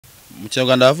mu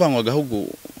Kinyarwanda havangwa agahugu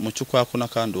umuco kwako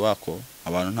nakandi wako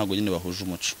abantu ntago nyine bahuje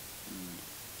umuco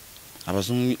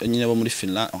abazungu nyine bo muri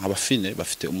Finland abafine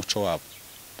bafite umuco wabo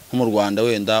nko mu Rwanda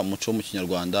wenda umuco mu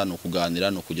Kinyarwanda no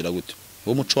kuganira no kugira gute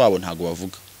bo umuco wabo ntago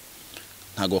bavuga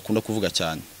ntago bakunda kuvuga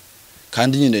cyane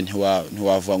kandi nyine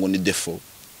ntiwavuga ngo ni defo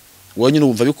wowe nyine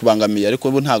umva bikubangamiye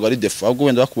ariko bo ntago ari defo ahubwo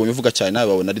wenda bakubonye uvuga cyane nawe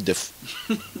babona ari defo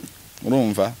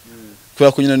urumva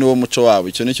kubera ko nyine niwo muco wabo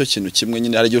icyo nicyo kintu kimwe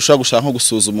nyine hari gihe ushaka gushaka nko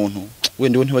gusuza umuntu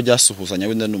wenda we ntibajyasuhuzanya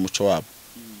wenda n'umuco wabo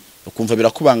ukumva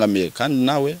birakubangamiye kandi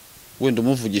nawe wenda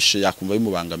umuvugishe yakumva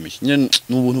bimubangamiye nyine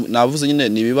n'ubuntu navuze nyine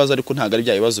ni ibibazo ariko ntago ari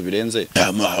bya bibazo birenze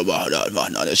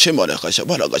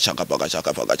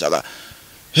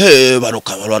he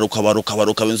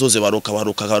baruka inzuzi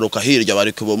baruka hirya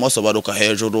bari kubumoso baruka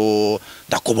hejuru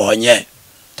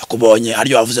ndakubonye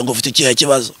haryo bavuze ngo ufite ikihe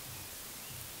kibazo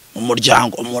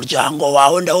umuryango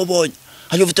wawe ndawubonye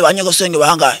haryo ufite banyagosenge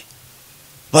bangahe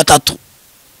batatu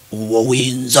uwo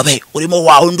winzabe urimo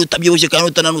wawe ndutabyibushye kandi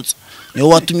utananutse niwe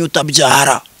watumye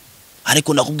utabyara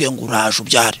ariko nakubwiye ngo uraje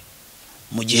ubyare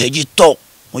mu gihe gito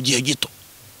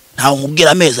ntawe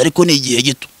nkubwira amezi ariko ni igihe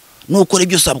gito nukora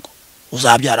ibyo usabwa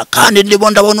uzabyara kandi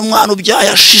ndabona umwana ubyaye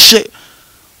ashishe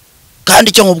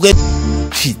kandi icyo nkubwiye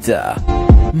Cheetah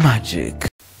Magic.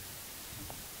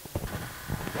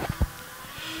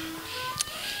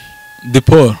 De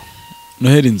Paul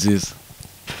Noheli nziza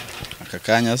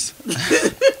akakanya se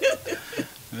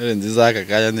Noheli nziza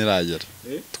akakanya niragera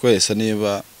twese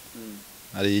niba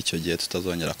ari icyo gihe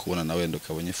tutazongera kubona na wenda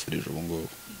ukabonyifurije ubu ngubu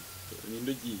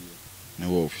ni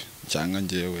wowe cyangwa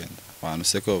ngiye wenda abantu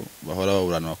se ko bahora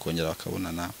baburana bakongera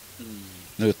bakabonana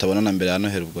niba utabonana mbere ya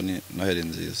Noheli ubwo ni Noheli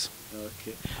nziza.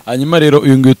 Hanyuma rero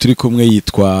uyu nguyu turi kumwe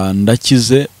yitwa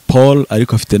Ndakize Paul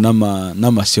ariko afite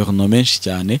n'amasurnom menshi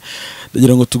cyane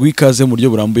ndagira ngo tuguhe ikaze mu buryo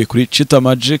burambuye kuri Cheetah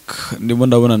Magic ndimo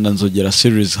ndabona nanzogera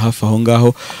series hafi aho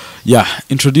ngaho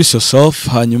introduce yourself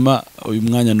hanyuma uyu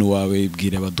mwanya ni wawe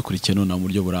ibwire abadukurikiye none mu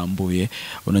buryo burambuye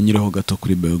unanyireho gato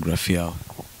kuri biography yawe.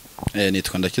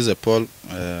 Nitwa Ndakize Paul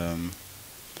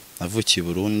navukiye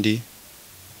Burundi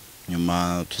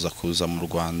nyuma tuza kuza mu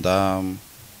Rwanda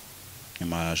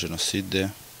nyuma ya jenoside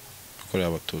yakorewe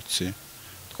abatutsi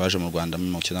twaje mu Rwanda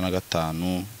mu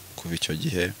 1995 kuva icyo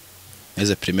gihe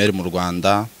neze primaire mu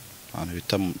Rwanda abantu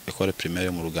bita école primaire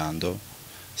mu Rugando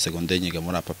secondaire nyiga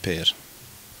muri Apapera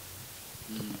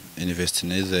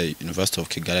University of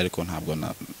Kigali ariko ntabwo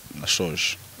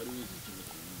nashoje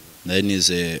nari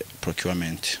nize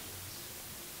procurement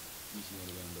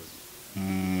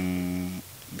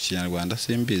mu Kinyarwanda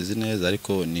simbizi neza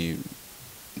ariko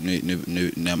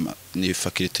ni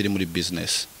faculty muri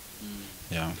business.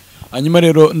 Hanyuma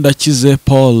rero Ndakize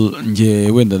Paul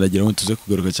nge wenda ndagira ngo tuze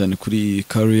kugaruka cyane kuri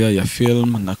career ya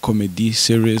film na comedy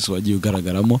series wagiye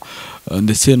ugaragaramo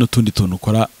ndetse n'utundi tuntu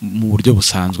ukora mu buryo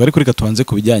busanzwe ariko reka tubanze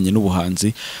kubijyanye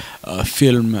n'ubuhanzi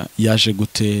film yaje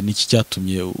gute niki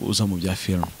cyatumye uza mu bya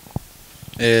film?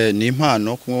 Ni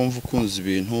impano kumwumva ukunze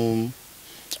ibintu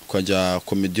ukajya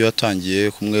comedy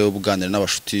yatangiye kumwe ubuganira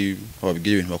n'abashuti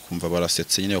bababwira ibintu bakumva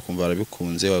barasetse nyine bakumva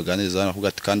barabikunze baganiriza nakuvuga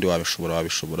ati kandi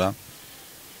wabishobora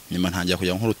nyuma ntangiye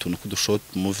kujya nkuru tuntu kudushot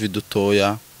movie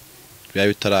dutoya bya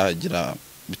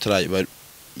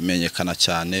bitaramenyekana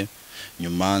cyane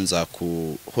nyuma nza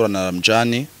kuhura na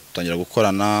Ramjani tangira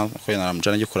gukorana na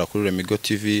Ramjani gikora kuri Remigo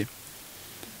TV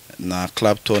na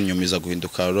Clapton nyumiza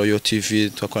guhinduka Royal TV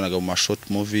twakoranaga mu short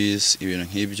movies ibintu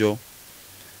nk'ibyo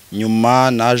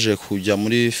nyuma naje kujya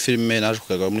muri filme naje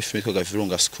kugaragara muri filme twaga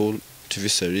Virunga School TV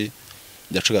series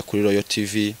ndacaga kuri Royal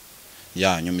TV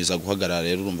nyumiza guhagarara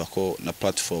rero urumva ko na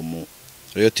platform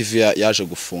Royal TV yaje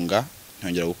gufunga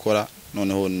ntongera gukora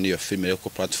noneho niyo filme rero ko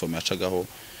platform yacagaho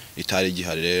itari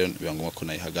gihari rero bibangomba ko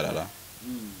nayihagarara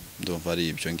ndumva ari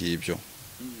ibyo ngibyo.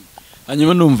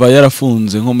 Hanyuma numva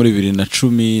yarafunze nko muri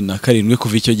 2017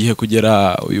 kuva icyo gihe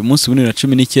kugera uyu munsi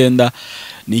 2019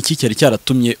 ni iki cyari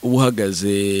cyaratumye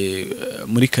ubuhagaze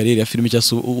muri career ya film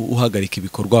cyangwa uhagarika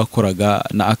ibikorwa wakoraga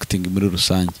na acting muri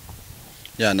rusange?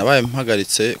 Nabaye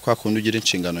mpagaritse kwa kundi ugira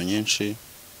inshingano nyinshi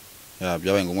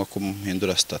byabaye ngombwa ko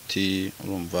mpindura stati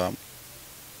urumva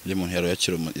iyo umuntu yaro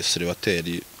yakira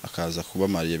umuserivateri akaza kuba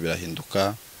mariye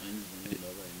birahinduka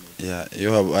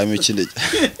iyo habaye ikindi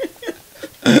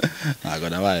ntago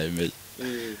nabaye meye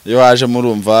iyo waje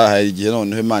murumva hari igihe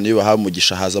noneho Imana iyo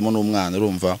bahamugisha hazamo n'umwana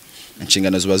urumva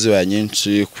inshingano ziba zibaye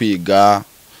nyinshi kwiga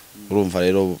urumva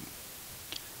rero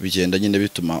bigenda nyine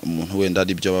bituma umuntu wenda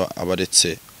ari byo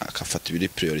abaretse akafata ibiri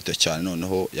priority cyane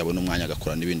noneho yabona umwanya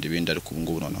agakora n'ibindi ariko ubu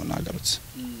ngubu noneho nagarutse.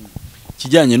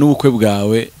 Kijyanye n'ubukwe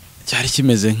bwawe cyari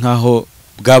kimeze nkaho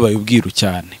bwabaye ubwiru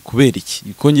cyane kubera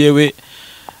iki? Ko ngewe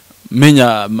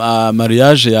menya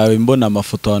mariage yawe mbona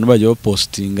amafoto abantu bajya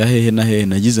bapostinga hehe na hehe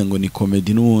nagize ngo ni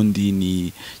comedy n'ubundi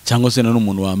ni cyangwa se na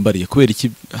n'umuntu wambariye kubera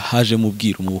iki haje mu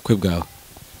bwiru mu bukwe bwawe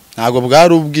ntago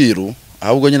bwari ubwiru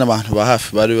ahubwo nyine abantu ba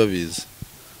hafi bari babizi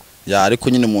ya ariko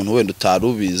nyine umuntu wenda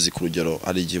utarubizi ku rugero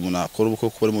hari igihe umuntu akora ubukwe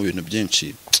kuko ari mu bintu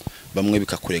byinshi bamwe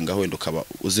bikakurenga wenda ukaba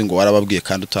uzi ngo warababwiye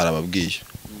kandi utarababwiye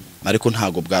ariko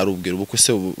ntago bwari ubwiru ubukwe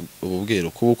se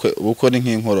ububwiru ubukwe ni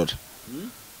nk'inkorora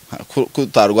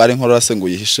kutarwara inkorora se ngo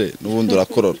yihishe n'ubundi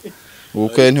urakorora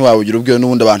ubukwe ntiwabugira ubwiru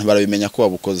n'ubundi abantu barabimenya ko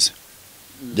wabukoze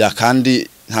bya kandi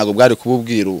ntago bwari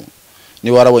kububwiru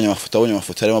niba warabonye amafoto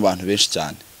harimo abantu benshi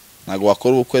cyane ntago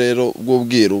wakora ubukwe rero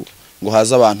bw'ubwiru ngo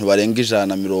haza abantu barenga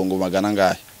 150 magana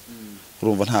ngahe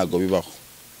urumva ntago bibaho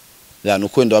ya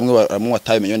nuko wenda bamwe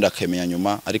batabimenye wenda akemenya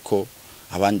nyuma ariko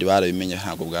abandi barabimenye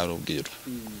ntago bwari ubwiru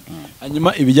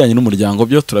hanyuma ibijyanye n'umuryango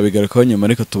byo turabigarukaho nyuma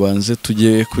ariko tubanze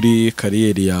tujye kuri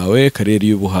kariyeri yawe kariyeri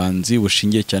y'ubuhanzi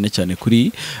bushingiye cyane cyane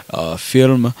kuri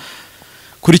film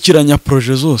kurikiranya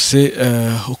projet zose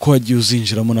uko wagiye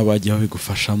uzinjiramo n'abagiye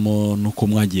babigufashamo nuko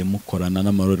mwagiye mukorana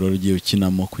n'amarorero ugiye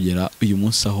ukinamo kugera uyu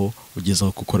munsi aho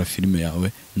ugezaho gukora filime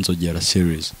yawe Nzogera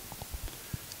series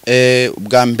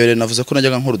ubwa mbere navuze ko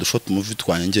najyaga nkora udushot movie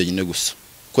twanye ngiye nyine gusa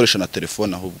ukoresha na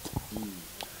telefone ahubwo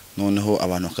noneho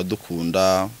abantu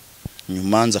bakadukunda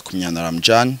nyuma nza kumyana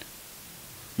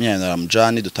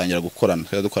Ramjan dutangira gukorana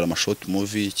kandi dukora amashot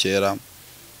movie kera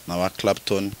na wa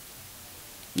Clapton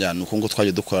ya nuko ngo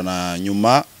twaje dukorana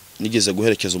nyuma nigeze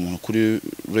guherekeza umuntu kuri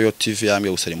Royal TV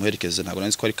yambye gusari muherekeze ntago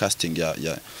nanzi ko ari casting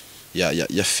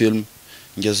ya film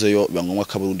ngezeyo bangomwa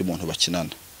kabura undi muntu bakinana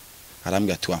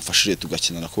arambye ati wamfashije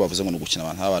tugakinana ko bavuze ngo gukina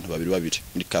abantu babiri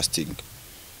muri casting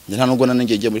nta nubwo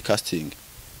nanenge muri casting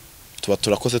tuba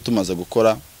turakoze tumaze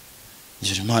gukora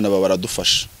ngira Imana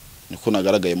baradufasha niko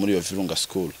nagaragaye muri iyo Virunga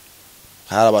school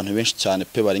hari abantu benshi cyane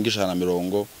pe barenga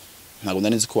 150 ntago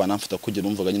nanizi ko wanamfata kugira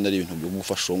umvaga nyine ari ibintu byo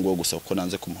gufasha ngo gusa uko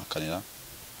nanze kumuhakanira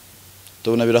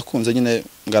tubona birakunze nyine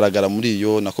ngaragara muri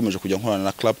iyo nakomeje kujya nkorana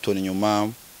na Clapton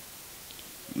nyuma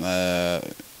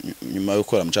yo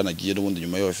gukora Ramjan agiye n'ubundi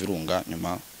nyuma yo Virunga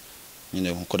nyuma nyine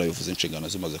nkuko nabivuze inshingano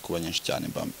zimaze kuba nyinshi cyane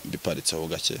biparitseho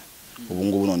gake ubu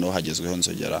ngubu noneho hagezweho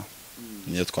Nzogera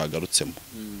niyo twagarutsemo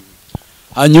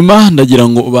hanyuma ndagira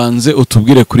ngo ubanze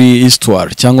utubwire kuri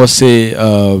histoire cyangwa se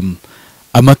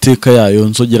amateka yayo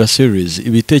Nzogera series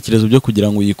ibitekerezo byo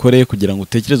kugira ngo uyikore kugira ngo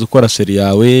utekereze ukora seri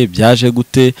yawe byaje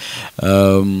gute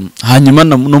hanyuma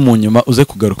no mu nyuma uze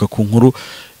kugaruka ku nkuru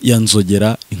ya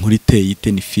Nzogera inkuru iteye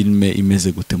ite ni filme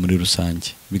imeze gute muri rusange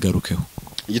bigarukeho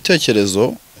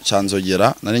igitekerezo cya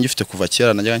Nzogera nari ngifite kuva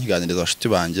kera najyaga nkiganiriza abashuti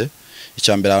banjye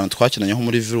icyambere abantu twakinanye nko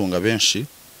muri Virunga benshi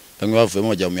bamwe bavuyemo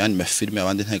bajya mu yandi mafilme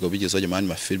abandi ntego bigeze bajya mu yandi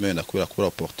mafilme wenda kubera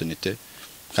opportunité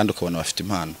kandi ukabona bafite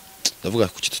impano ndavuga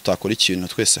ko tutakora ikintu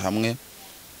twese hamwe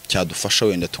cyadufasha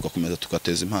wenda tugakomeza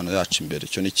tugateza impano yacu imbere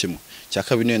cyo ni kimwe cya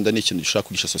kabiri wenda ni ikintu gishaka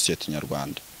kugisha society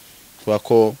nyarwanda kuba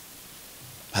ko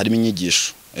harimo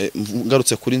inyigisho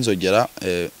ngarutse kuri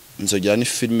Nzogera ni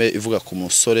filme ivuga ku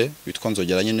musore witwa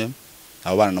Nzogera nyine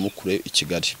abana na mukure i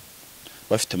Kigali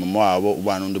bafite mama wabo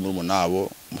ubana undi muri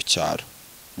munabo mu cyaro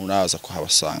muraza ko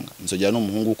habasanga Nzogera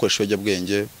n'umuhungu ukoresha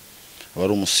ibiyobyabwenge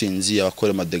abari umusinzi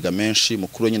abakora amadega menshi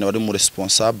mukuru nyine bari mu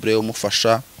responsable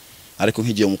umufasha ariko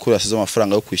nk'igihe umukuru yasize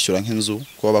amafaranga yo kwishyura nk'inzu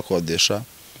kuba bakodesha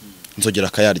Nzogera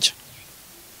akayarya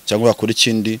cyangwa yakora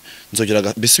ikindi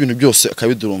Nzogera bise ibintu byose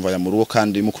akabidurumva ya mu rugo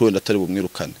kandi mukuru wenda atari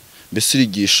bumwirukane mbese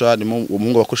irigisha nimo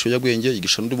umuhungu bakoresha ibiyobyabwenge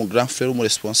yigisha n'undi mu grand frère mu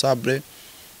responsable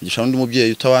yigisha n'undi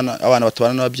mubyeyi utabana abana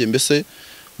batabana n'ababyeyi mbese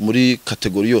muri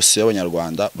kategori yose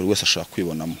y'abanyarwanda buri wese ashaka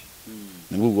kwibonamo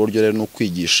nibwo buryo rero no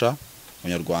kwigisha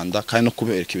abanyarwanda kandi no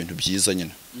kubereka ibintu byiza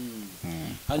nyine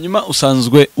hanyuma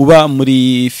usanzwe uba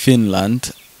muri Finland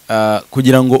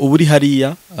kugira ngo uburi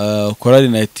hariya korali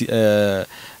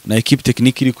na equipe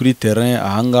technique iri kuri terrain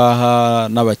ahangaha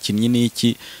n'abakinnyi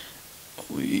n'iki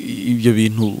ibyo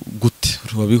bintu gute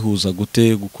wabihuza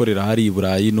gute gukorera hari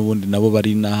iburayi n'ubundi nabo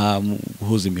bari naha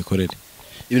guhuza imikorere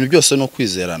ibintu byose no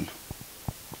kwizerana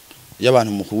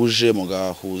y'abantu muhuje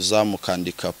mugahuza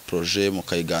mukandika projet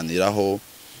mukayiganiraho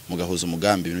mugahuza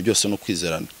umugambi ibintu byose no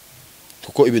kwizerana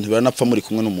kuko ibintu biranapfa muri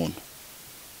kumwe n'umuntu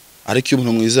ariko iyo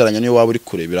umuntu mwizeranya niyo waba uri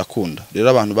kure birakunda rero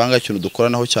abantu banga ikintu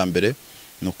dukoranaho cya mbere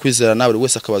no kwizerana buri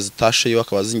wese akabaza itashe yo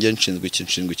akabaza inge nshinzwe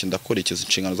iki ndakora iki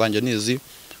inshingano zanjye nizi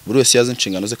buri wese yazi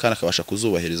inshingano ze kandi akabasha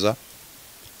kuzubahiriza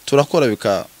turakora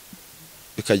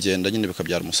bikagenda nyine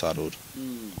bikabyara umusaruro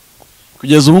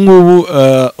kugeza ubu ngubu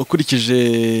ukurikije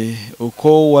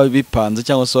uko wabipanze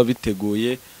cyangwa se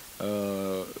wabiteguye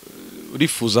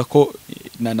urifuza ko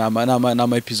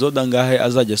nama episode angahe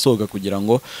azajya asohoka kugira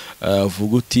ngo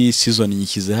uvuge uti season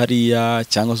nyikize hariya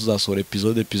cyangwa se uzasohora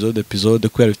episode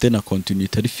kubera bifite na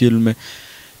continuity ari filme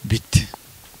bite?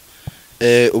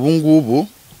 Ubu ngubu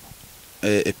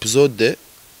episode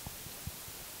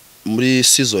muri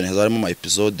season hazarimo ama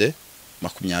episode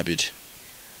 20.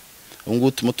 Ubu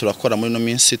ngubu turimo turakora muri no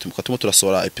minsi turimo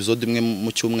turasohora episode imwe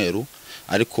mu cyumweru,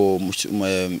 ariko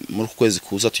muri kwezi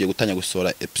kuza tugiye gutanya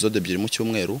gusohora episode 2 mu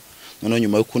cyumweru, none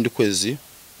nyuma y'ukundi kwezi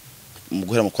mu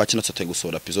guhera mu kwa kino tutagiye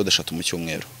gusohora episode 3 mu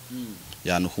cyumweru.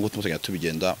 Yani uko turimo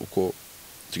tubigenda uko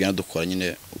tugenda dukora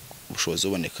nyine ubushobozi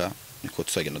buboneka niko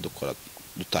tuzagenda dukora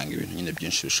dutanga ibintu nyine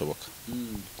byinshi bishoboka.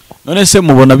 None se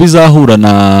mubona bizahura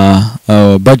na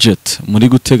budget muri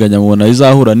guteganya, mubona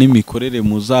bizahura n'imikorere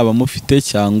muzaba mufite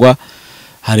cyangwa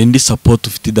hari indi support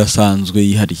ufite idasanzwe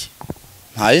yihariye?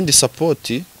 Nta yindi support,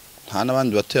 nta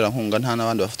nabandi batera nkunga, nta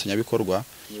nabandi bafatanya bikorwa,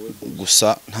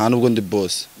 gusa nta nubwo ndi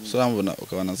boss. So urambona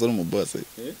ukabana zo mu boss.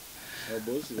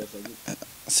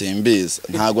 Simbizi,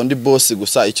 ntago ndi boss,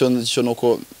 gusa icyo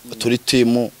nuko turi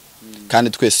team kandi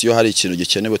twese iyo hari ikintu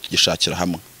gikenewe tugishakira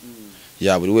hamwe.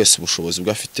 Ya buri wese ubushobozi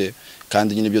bwafite,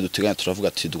 kandi nyine ibyo duteganya turavuga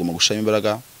ati tugomba gushaka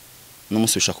imbaraga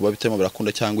n'umunsi bishaka kuba bitema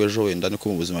birakunda cyangwa ejo wenda niko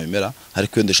mu buzima bimera,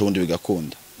 ariko wenda ejo bundi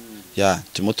bigakunda. Ya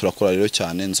turimo turakora rero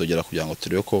cyane, nzogera kugira ngo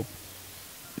turebe ko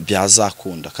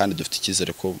byazakunda, kandi dufite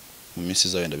icyizere ko mu minsi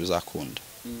izawenda bizakunda.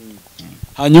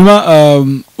 Hanyuma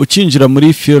ukinjira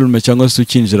muri filme cyangwa se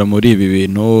ukinjira muri ibi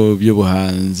bintu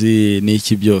by'ubuhanzi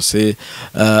n'iki byose,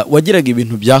 wagiraga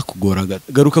ibintu byakugoraga?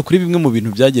 Garuka kuri bimwe mu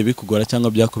bintu byagiye bikugora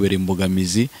cyangwa byakubera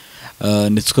imbogamizi,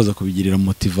 ndetse ukaza kubigirira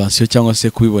motivation cyangwa se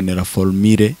kubibonera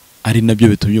formule, ari nabyo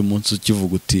bitumye umunsi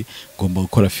ukivuga uti ngomba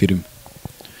gukora filme.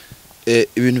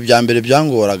 Ibintu bya mbere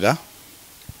byangoraga,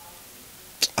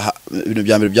 ibintu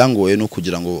bya mbere byangoye no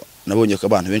kugira ngo nabonye ko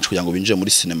abantu benshi kugira ngo binjire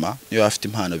muri cinema niyo bafite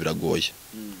impano biragoye.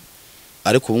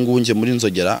 Ariko ubu ngubu nje muri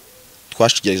Nzogera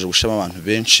twashigerageje gushema abantu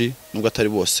benshi, nubwo atari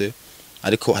bose,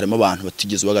 ariko harimo abantu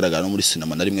batigeze bagaragara no muri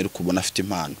cinema na rimwe, ariko ubona afite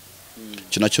impano.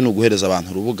 Cyo nacyo no guhereza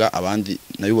abantu urubuga. Abandi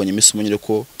nabibonye imisi munyire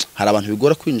ko hari abantu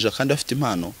bigora kwinjira kandi bafite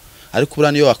impano, ariko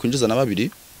burani iyo wakwinjiza na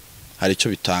babiri hari icyo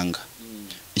bitanga.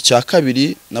 Icya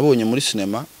kabiri nabonye muri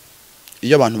cinema,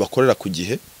 iyo abantu bakorera ku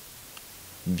gihe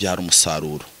byara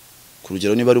umusaruro.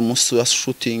 Kurugero niba ari umunsi wa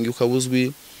shooting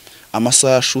ukabuzwi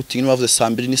amasaha ya shooting, niba bavuze saa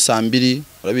 2 ni saa 2,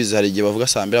 urabizi hari igihe bavuga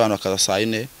saa 2 abantu bakaza saa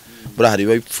 4, bura hari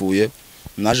bipfuye.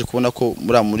 Naje kubona ko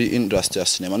muri industry ya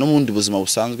cinema no mundi buzima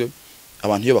busanzwe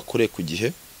abantu iyo bakoreye ku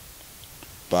gihe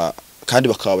kandi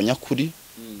bakabanya kuri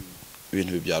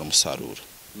ibintu bibyara umusaruro.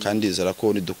 Kandi izera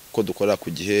ko ko dukorera ku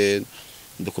gihe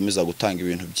dukomeza gutanga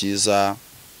ibintu byiza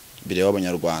bireba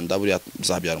abanyarwanda, buri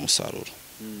zabyara umusaruro.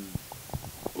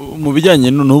 Mu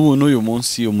bijyanye n'uyu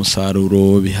munsi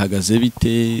umusaruro bihagaze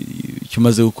bite? Icyo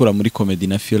umaze gukora muri comedy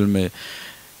na filme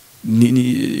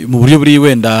mu buryo buri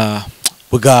wenda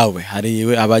bwawe, hari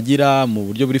abagira mu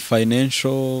buryo buri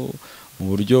financial, mu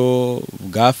buryo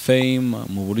bwa fame,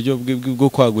 mu buryo bwo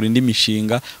kwagura indi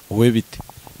mishinga, wowe bite?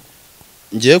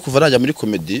 Ngiye kuva najya muri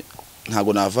comedy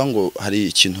ntago nava ngo hari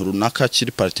ikintu runaka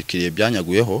kiri particulier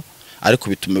byanyaguyeho, ariko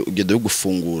bituma ugenda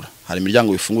bigufungura. Hari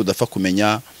imiryango bifungura udapfa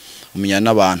umenya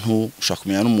n'abantu, ushaka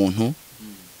kumenya n'umuntu,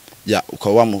 ya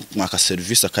ukaba wamwaka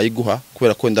service akayiguha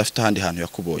kubera ko ndafite ahandi hantu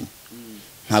yakubonye.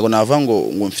 Ntago nava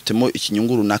ngo mfitemo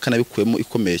ikinyungu runaka nabikuyemo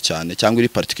ikomeye cyane cyangwa iri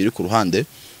particulier ku ruhande,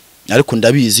 ariko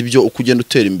ndabizi ibyo uko ugenda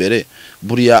utera imbere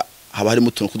buriya haba harimo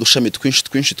utuntu kudushami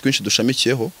twinshi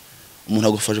dushamikiyeho. Umuntu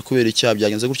agufashe kubera icyaha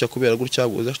byagenze gutya, kubera gutya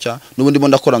n'ubundi mo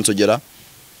ndakora Nzogera,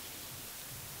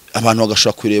 abantu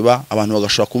bagashobora kureba, abantu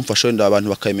bagashobora kumfasha, wenda abantu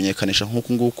bakayimenyekanisha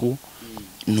nk'uku nguku,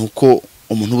 nuko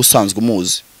umuntu ubusanzwe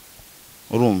umuzi.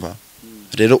 Urumva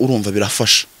rero urumva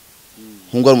birafasha.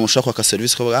 Nkunga ari umuntu ushaka kwaka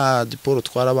service ko Paul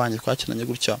twarabanye twakinanye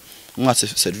gutya, umwatse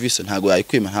service ntago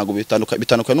yayikwima, ntago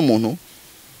bitandukanye n'umuntu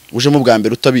uje mu bwa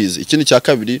mbere utabizi. Ikindi cya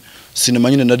kabiri,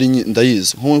 cinema nyine nari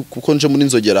ndayizi kuko nje muri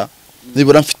Nzogera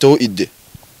nibura mfiteho ide.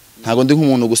 Ntago ndi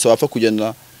nk'umuntu gusa wapfa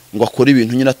kugenda ngo akora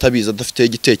ibintu nyine atabizi adafite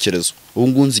igitekerezo. Ubu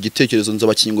ngunzi igitekerezo, nza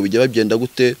abakinyi ngo bijye babyenda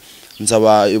gute, nza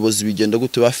abayobozi bigenda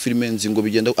gute, ba filme nzi ngo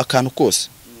bigenda akantu kose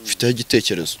mfiteho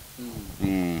igitekerezo.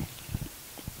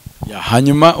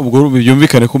 Hanyuma ubwo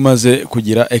byumvikane ko umaze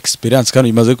kugira experience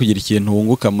kandi umaze kugira ikintu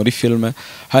wunguka muri filme.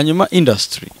 Hanyuma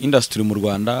industry mu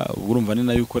Rwanda urumva ni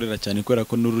nayo ukorera cyane kubera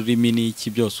ko n'ururimi n'iki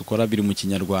byose ukora biri mu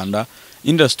Kinyarwanda.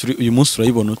 Industry uyu munsi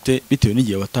urayibona ute bitewe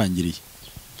n'igihe watangiriye?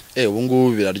 Ubu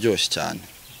ngubu biraryoshye cyane,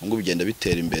 ubu ngubu bigenda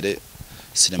bitera imbere,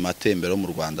 cinema atembera mu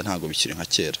Rwanda ntago bikiri nka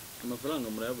kera. Amafaranga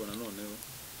murayabona noneho?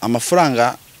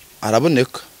 Amafaranga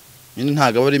araboneka, nyine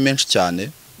ntago ari menshi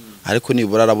cyane, ariko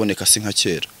nibura araboneka si nka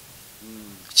kera.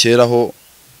 Kera ho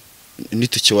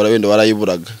n'itike wenda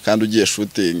warayiburaga kandi ugiye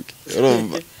shooting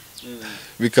urumva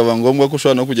bikaba ngombwa ko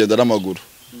ushobora no kugenda n'amaguru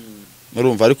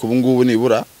urumva ariko ubu ngubu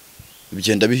nibura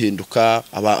bigenda bihinduka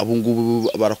abo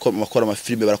ngubu barakora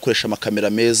amafilme barakoresha amakamera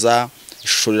meza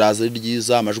ishusho riraza ari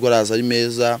ryiza amajwi araza ari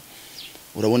meza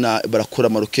urabona barakora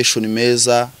ama location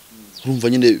meza urumva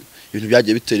nyine ibintu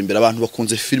byagiye bitera imbere abantu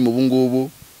bakunze filme ubu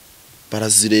ngubu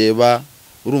barazireba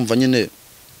urumva nyine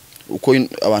uko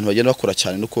abantu bagenda bakora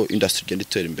cyane nuko industry igenda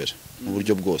itera imbere mu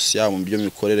buryo bwose ya mu buryo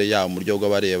mikorere ya mu buryo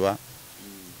bw'abareba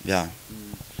ya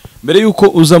mbere yuko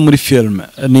uza muri filme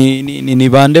ni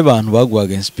bande bantu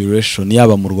baguhaga inspiration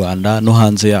yaba mu Rwanda no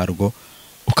hanze yarwo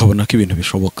ukabona ko ibintu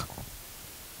bishoboka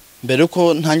mbere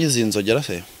uko ntangize inzogera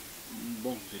se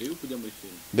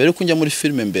mbere yuko njya muri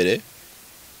filme mbere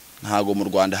ntago mu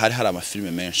Rwanda hari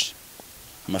amafilme menshi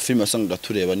amafilme wasangaga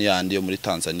tureba ni yandi yo muri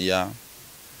Tanzania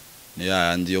ni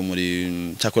yandi yo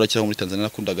muri cyakora cyangwa muri Tanzania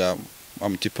nakundaga wa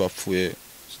mutipe wapfuye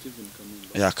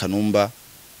ya Kanumba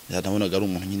nabonaga ari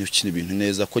umuntu nyine ukina ibintu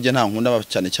neza ko nta nkunda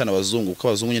cyane cyane abazungu ko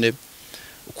abazungu nyine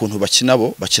ukuntu bakina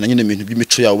bo bakina nyine ibintu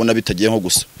by'imico yabo ubona bitagiye nko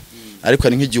gusa ariko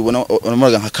ari nk'igihe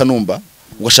ubona nka Kanumba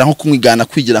ugashaka nko kumwigana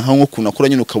kwigira nka ukuntu akora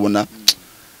nyine ukabona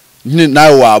nyine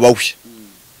nawe wabawe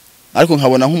ariko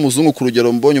nkabona nk'umuzungu ku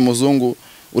rugero mbonye umuzungu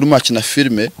urimo akina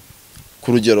filme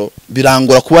ku rugero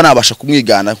birangora kuba nabasha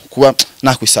kumwigana kuba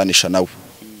nakwisanisha nawe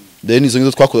rero nizo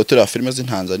ngizo twakoze tureba filme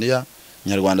z'Intanzania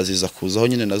Nyarwanda ziza kuzaho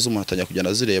nyine nazo umuntu atanya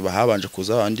kugenda zireba habanje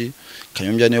kuza abandi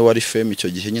Kanyombya niwe wari femme icyo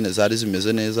gihe nyine zari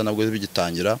zimeze neza nabwo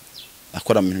bigitangira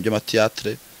akora mu bintu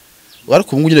by'amateatre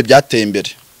ariko ubu nyine byateye imbere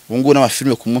ubu ngubu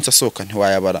n'amafilme ku munsi asohoka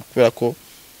ntiwayabara kubera ko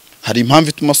hari impamvu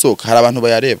ituma asohoka hari abantu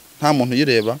bayareba nta muntu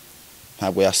yireba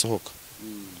ntabwo yasohoka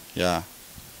ya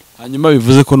hanyuma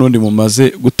bivuze ko nundi mumaze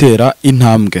gutera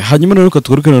intambwe hanyuma rero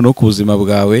tukatugurukana no ku buzima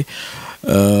bwawe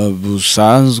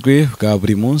busanzwe bwa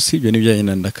buri munsi ibyo nibyo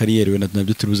na kariyeri we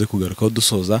nabyo turuze kugarukaho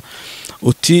dusoza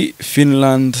uti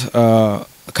Finland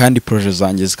kandi projet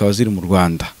zanjye zikaba ziri mu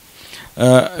Rwanda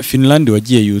Finland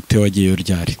wagiye yute wagiye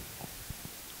ryari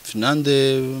Finland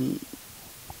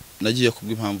nagiye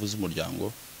kubw'impamvu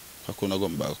z'umuryango kako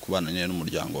nagomba kubana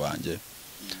n'umuryango wanjye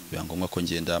byangombwa ko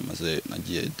ngenda maze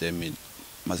nagiye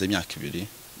maze imyaka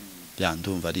 2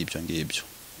 ndumva ari ibyo ngibyo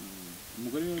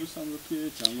umugore we rusanzwe atuye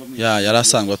cyangwa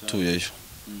yarasanzwe atuyeyo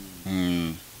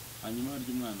hanyuma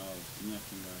harya umwana wawe afite imyaka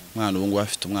ingahe umwana ubu ngubu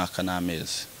afite umwaka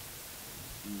n'amezi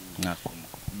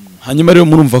hanyuma rero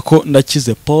murumva ko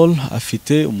Ndakize Paul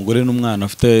afite umugore n'umwana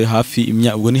afite hafi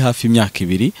ubwo ni hafi imyaka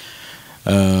 2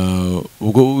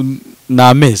 ubwo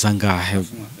n'amezi angahe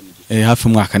hafi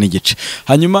umwaka n'igice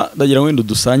hanyuma ndagira wenda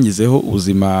dusangizeho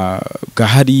ubuzima bwa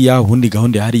hariya ubundi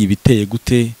gahunda hari ibiteye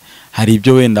gute hari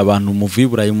ibyo wenda abantu muvuye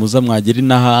iburayi muza mwagera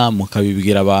inaha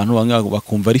mukabibwira abantu bamwe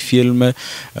bakumva ari filme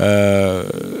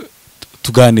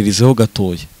tuganirizeho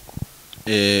gatoya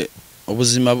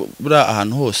ubuzima bura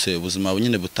ahantu hose ubuzima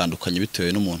nyine butandukanye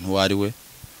bitewe n'umuntu wari we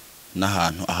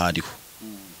n'ahantu ahariho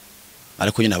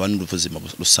ariko nyine abantu n'ubuzima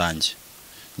rusange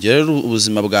rero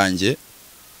ubuzima bwanjye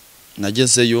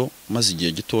nagezeyo maze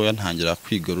igihe gitoya ntangira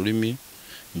kwiga ururimi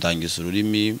ndangiza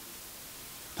ururimi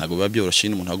ntago biba byoroshye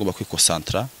n'umuntu agomba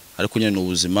kwikosantra ariko nyine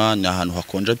n'ubuzima ni ahantu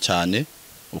hakonje cyane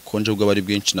ukonje bwo bari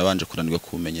bwinshi nabanje kuranirwa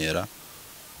kumenyera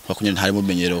kuko nyine ntari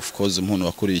mumenyera of course umuntu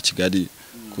wakuriye i Kigali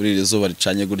kuri iri zuba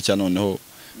ricanye gutya noneho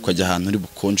ukajya ahantu uri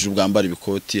bukonje bwambara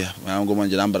ibikoti ngo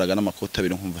manje nambaraga n'amakoti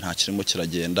abiri nkumva nta kirimo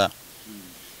kiragenda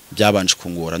byabanje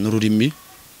kungora n'ururimi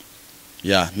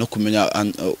no kumenya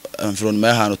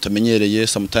environment y'ahantu utamenyereye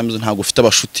sometimes ntago ufite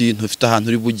abashuti ntufite ahantu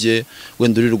uri bujye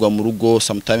wenda urirwa mu rugo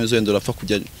sometimes wenda urapfa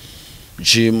kujya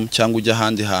gym cyangwa ujya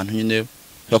ahandi hantu nyine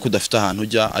kuko udafite ahantu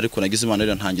ujya ariko nagize imana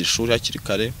rero ntangira ishuri hakiri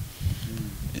kare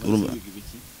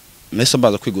nese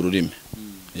mbaza kwiga ururimi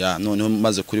noneho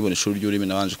maze kuribona ishuri ry'ururimi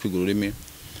nabanje kwiga ururimi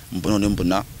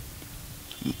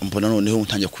mbona noneho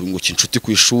ntangiye kubinguka inshuti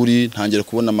ku ishuri ntangiye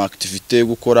kubona ama activité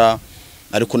gukora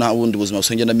ariko nta bundi buzima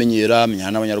busenge namenyera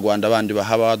menyana n'abanyarwanda bandi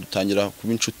bahaba dutangira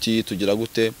kuba inshuti tugira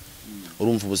gute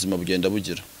urumva ubuzima bugenda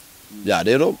bugira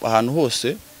rero ahantu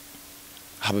hose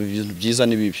haba ibintu byiza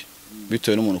n'ibibi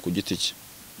bitewe n'umuntu ku giti cye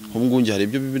ubu ngungi hari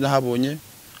ibyo bibi nahabonye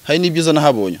hari n'ibyiza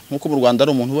nahabonye nkuko mu Rwanda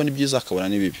ari umuntu ubona ibyiza akabona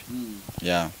n'ibibi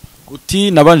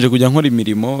uti nabanje kujya nkora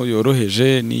imirimo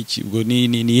yoroheje n'iki ubwo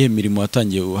niye mirimo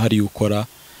watangiye hari ukora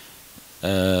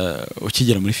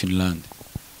ukigera muri Finland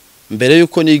mbere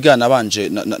yuko niga nabanje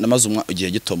namaze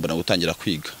igihe gitombona gutangira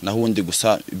kwiga naho undi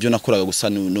gusa ibyo nakoraga gusa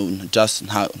just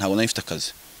ntago nari mfite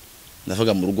akazi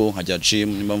ndavuga mu rugo nkajya gym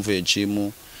nimba mvuye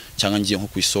gym cyangwa ngiye nko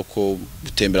ku isoko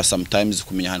gutembera sometimes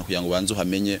kumenya ahantu kugira ngo banze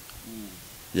uhamenye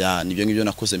nibyo ngibyo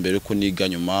nakoze mbere yuko niga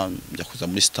nyuma njya kuza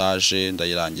muri stage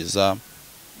ndayirangiza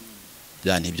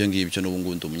yani ibyo ngibyo n'ubu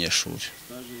ngubu ndi umunyeshuri.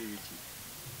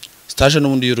 Stage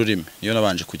n'ubundi y'ururimi niyo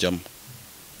nabanje kujyamo.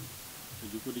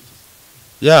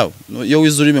 Iyo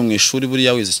wize ururimi mu ishuri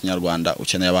buriya wize Ikinyarwanda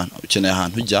ukeneye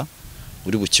ahantu ujya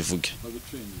uri bukivuge.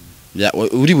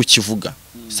 Uri bukivuga.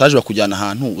 Stage bakujyana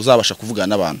ahantu uzabasha kuvugana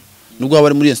n'abantu. Nubwo waba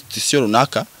ari muri institution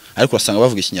runaka ariko urasanga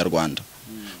bavuga Ikinyarwanda.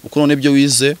 Uko none ibyo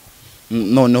wize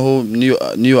noneho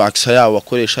niyo aksa yabo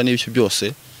bakoresha n'ibyo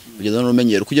byose ugenda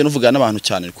n'umenyero kujya n'uvugana n'abantu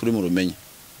cyane kuri mu rumenye.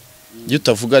 Iyo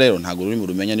utavuga rero ntago uri mu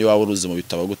rumenya niyo waba uruzi mu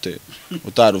bitabo gute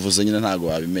utaruvuze nyine ntago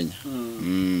wabimenya.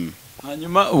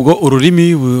 Hanyuma ubwo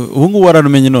ururimi ubu ngubu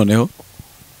wararumenye noneho?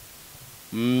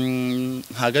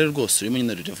 Ntago ari rwose urimo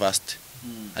nyine ruri vast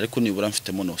ariko nibura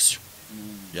mfitemo notion.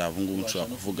 Ubu ngubu nshobora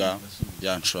kuvuga,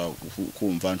 nshobora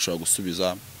kumva, nshobora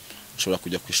gusubiza, nshobora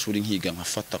kujya ku ishuri nkiga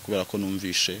nkafata kubera ko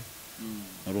numvishe.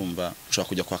 Urumva nshobora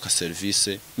kujya kwaka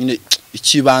service nyine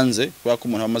ikibanze kubera ko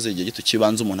umuntu amaze igihe gito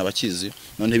kibanze umuntu abakizi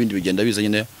none ibindi bigenda biza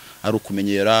nyine ari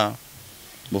ukumenyera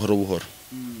buhoro buhoro.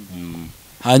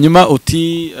 Hanyuma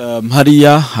uti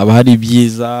hariya haba hari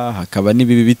ibyiza hakaba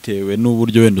n'ibibi bitewe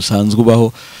n'uburyo wenda usanzwe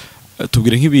ubaho.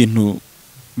 Tubwire nk'ibintu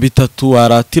bitatu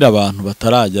waratira abantu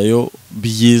batarajyayo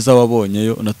byiza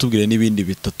wabonyeyo, natubwire n'ibindi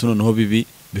bitatu noneho bibi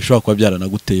bishobora kuba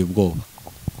byaranaguteye ubwoba.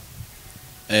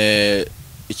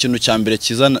 Ikintu cya mbere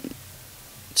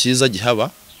cyiza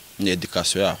gihaba ni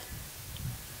education yaho.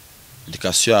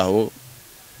 Education yaho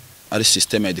ari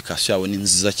system ya education yaho ni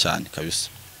nziza cyane kabisa.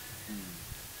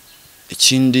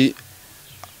 Ikindi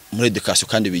muri education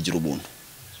kandi bigira ubuntu.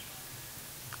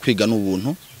 Kwiga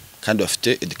n'ubuntu kandi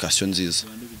bafite education nziza.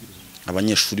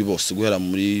 Abanyeshuri bose guhera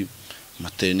muri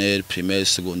maternelle, primaire,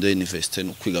 secondaire, université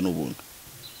no kwiga n'ubuntu.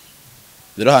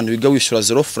 Rero ahantu biga wishyura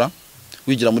 0 francs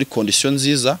wigira muri condition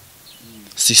nziza,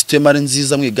 system ari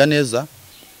nziza mwiga neza,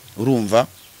 urumva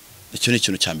icyo ni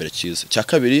ikintu cya mbere cyiza. Cya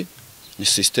kabiri ni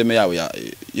system yawe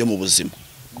yo mu buzima.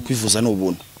 Kwivuza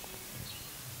n'ubuntu.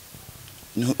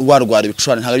 Warwara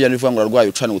ibicurane ntago byari bivuga ngo arwaye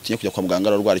ibicurane utinye kujya kwa muganga,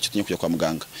 ararwara icyo utinye kujya kwa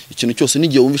muganga. Ikintu cyose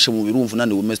nigiye wumvishe mu birumvu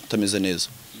nani utameze neza.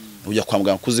 Ujya kwa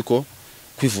muganga kuzi ko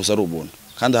kwivuza ari ubuntu.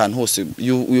 Kandi ahantu hose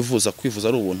wivuza kwivuza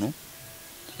ari ubuntu.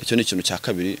 Icyo ni ikintu cya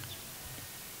kabiri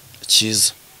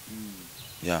cyiza.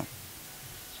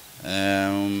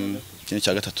 Ikintu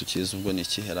cya gatatu cyiza ubwo ni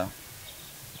ikihera.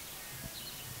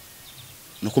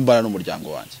 Nuko mbana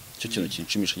n'umuryango wanjye. Icyo kintu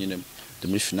kinshimisha nyine ndi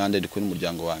muri finande ndi kumwe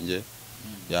n'umuryango wanjye.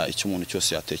 Icyo umuntu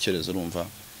cyose yatekereza urumva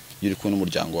iyo uri kumwe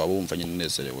n'umuryango wawe wumva nyine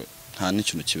unezerewe nta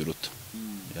n'ikintu kibiruta.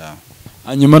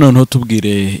 Hanyuma noneho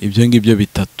tubwire ibyo ngibyo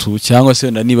bitatu cyangwa se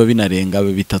wenda niba binarenga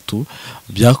bitatu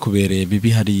byakubereye bibi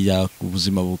hariya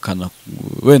ubuzima bukana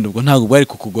wenda ubwo ntago bwari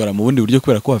kukugora mu bundi buryo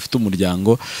kubera ko bafite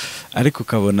umuryango ariko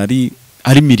ukabona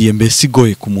ari miriye mbese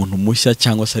igoye ku muntu mushya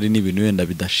cyangwa se ari n'ibintu wenda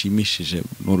bidashimishije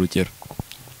n'urugero.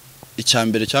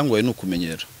 Icyambere cyangwa ni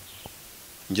ukumenyera.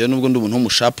 Ngiye nubwo ndi umuntu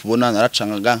w'umushapu ubona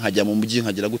naracangaga nkajya mu mujyi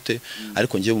nkagira gute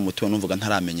ariko ngiye mu mutima numvaga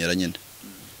ntaramenyera nyine.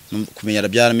 Kumenyera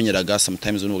byaramenyeraga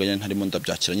sometimes n'ubwo nyine ntarimo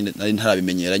ndabyakira nyine nari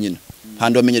ntarabimenyera nyine.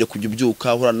 Handi wamenyere kujya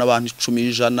ubyuka uhura n'abantu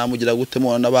 10 100 mugira gute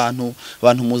mubona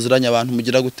n'abantu muziranye abantu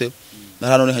mugira gute.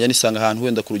 Narano nkajya nisanga ahantu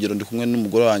wenda ku rugero ndi kumwe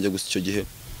n'umugore wanjye gusa icyo gihe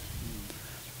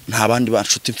nta bandi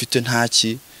banshuti mfite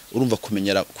ntaki urumva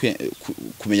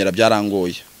kumenyera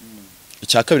byarangoye.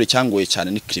 Icya kabiri cyangoye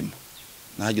cyane ni klima.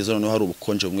 Nahageze noneho hari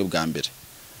ubukonje bumwe bwa mbere.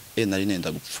 Nari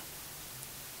nenda gupfa.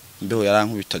 Imbeho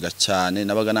yarankubitaga cyane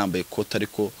nabaga nambaye kota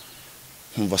ariko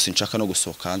nkumva sinshaka no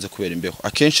gusohoka hanze kubera imbeho.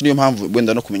 Akenshi niyo mpamvu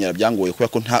wenda no kumenyera byangoye kubera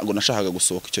ko ntago nashakaga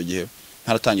gusohoka icyo gihe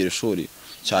ntaratangira ishuri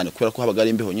cyane kubera ko habaga ari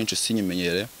imbeho nyinshi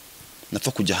sinyimenyere.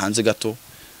 Napfa kujya hanze gato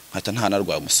nkahita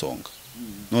ntanarwaye umusonga.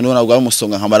 Noneho nabwo ari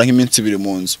umusonga nkamara nk'iminsi 2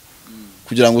 mu nzu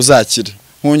kugira ngo uzakire.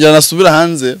 Nkongera nasubira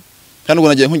hanze kandi ubwo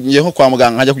nagiye nko kwa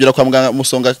muganga nkajya kugera kwa muganga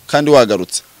umusonga kandi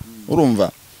wagarutse.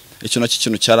 Urumva icyo nacyo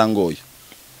kintu cyarangoye.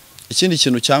 Ikindi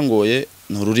kintu cyangoye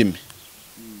ni ururimi.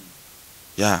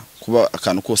 Kuba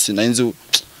akantu kose narinzi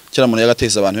cyera umuntu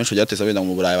yagateza abantu benshi byateza wenda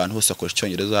mu burayi abantu bose akoresha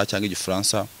icyongereza cyangwa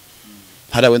igifaransa.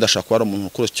 Hari wenda ashaka kuba umuntu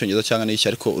ukoresha icyongereza cyangwa n'iki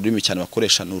ariko ururimi cyane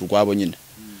bakoresha ni urwabo nyine.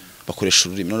 Bakoresha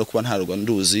ururimi none kuba nta rwa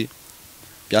nduzi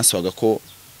byansabaga ko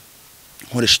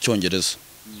nkoresha icyongereza.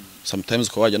 Sometimes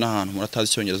ko wajya n'ahantu muratazi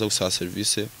icyongereza gusaba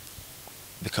service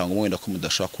bikanga wenda ko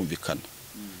mudashaka kumvikana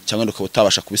cyangwa ukaba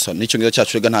utabasha kubisona. N'icyongereza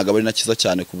cyacu rega ntago ari nakiza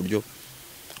cyane ku buryo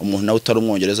umuntu nawe utari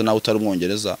umwongereza nawe utari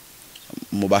umwongereza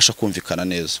mubasha kumvikana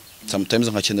neza. Sometimes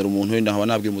nkakenera umuntu wenda nkaba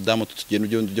nabwiye umudamu tutugenda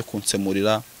byo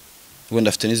kunsemurira wenda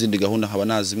afite n'izindi gahunda nkaba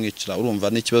nazimwicira. Urumva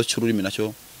n'ikibazo cy'ururimi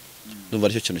nacyo ndumva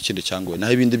aricyo kintu kindi cyangoye.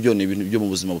 Naho ibindi byo ni ibintu byo mu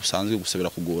buzima busanzwe gusabira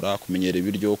kugora kumenyera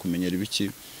ibiryo kumenyera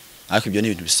ibiki ariko ibyo ni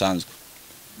ibintu bisanzwe.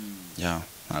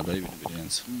 ntabwo ari ibintu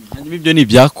birenze. hanyuma ibyo ni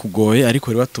ibyakugoye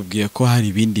ariko rero batubwiye ko hari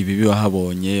ibindi bibi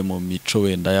wahabonye mu mico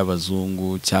wenda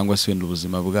y'abazungu cyangwa se wenda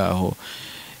ubuzima bwaho.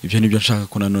 Ibyo nibyo nshaka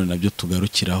ko nanone nabyo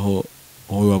tugarukiraho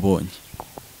wowe wabonye.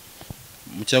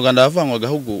 Mu Kinyarwanda havangwa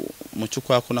agahugu mucyo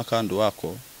kwako n'akandi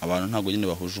wako, abantu ntabwo nyine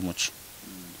bahuje umuco.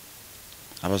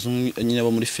 Abazungu nyine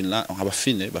bo muri Finland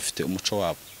abafine bafite umuco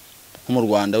wabo. Nko mu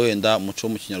Rwanda wenda umuco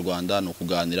mu Kinyarwanda no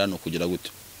kuganira no kugira gute.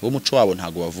 Wo muco wabo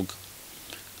ntago bavuga.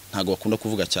 Ntago bakunda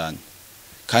kuvuga cyane.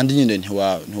 Kandi nyine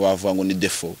ntiwavuga ngo ni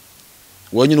defo.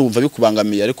 Wowe nyine umva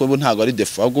bikubangamiye ariko bo ntago ari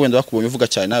defo. Ahubwo wenda bakubonye uvuga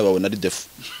cyane nawe babona ari defo.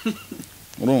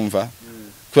 Urumva?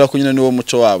 Kubera ko nyine ni wo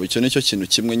muco wabo. Icyo nicyo kintu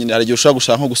kimwe nyine hari gihe ushaka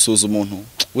gushaka nko gusuza umuntu.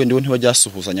 Wenda we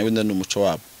ntibajyasuhuzanya wenda ni umuco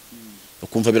wabo.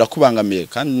 Ukumva birakubangamiye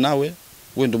kandi nawe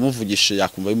wenda umuvugishe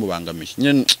yakumva bimubangamiye.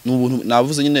 Nyine n'ubuntu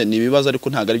navuze nyine ni ibibazo ariko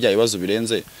ntago ari bya bibazo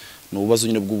birenze. Ni ububazo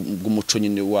nyine bw'umuco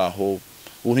nyine waho.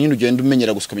 Ubuntu nyine ugenda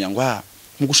umenyera gusukamya ngo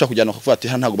nkuko ushaka kujyana kuvuga ati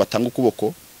ntago batanga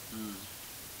ukuboko.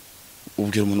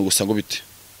 Ubwira umuntu gusa ngo bite.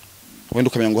 Wenda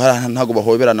ukamenya ngo ntago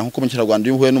bahoberana nkuko mu Kinyarwanda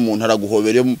iyo uhuye n'umuntu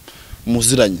araguhobereye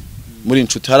muziranye. Muri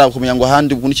inshuti hari akumenya ngo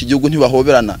ahandi ubwo n'iki gihugu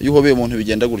ntibahoberana. Iyo uhobeye umuntu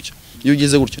bigenda gutyo. Iyo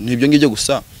ugize gutyo nibyo ngibyo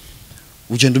gusa.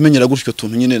 Ugenda umenyera gutyo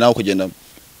tuntu nyine nawe kugenda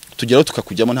tugeraho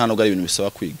tukakujyamo nta nubwo ari ibintu bisaba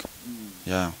kwiga.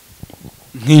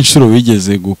 Nk'inshuro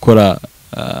wigeze gukora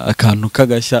akantu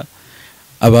kagashya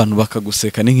abantu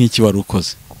bakaguseka ni nk'iki wari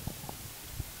ukoze?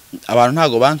 Abantu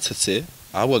ntago bansetse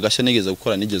ahubwo agashya nigeze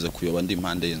gukora nigeze kuyoba ndi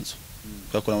impande y'inzu.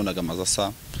 Kuko nabonaga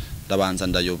amazasa ndabanza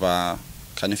ndayoba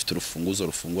kandi mfite urufunguzo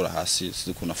rufungura hasi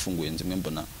sizi ko nafunguye nzimwe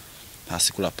mbona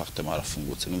hasi kuri appartement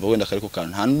harafungutse. Numva wenda kariko kantu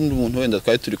nta n'undi muntu wenda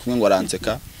twari turi kumwe ngo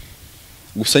aranseka.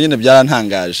 Gusa nyine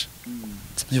byarantangaje.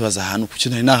 Nibaza ahantu kuki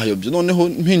nari nahayobye noneho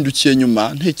mpindukiye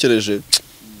nyuma ntekereza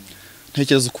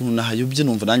ukuntu nahayobye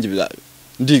numva nanjye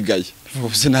ndigaye.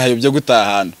 Ubuse nahayobye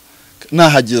gutahana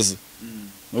nahageze.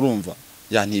 Urumva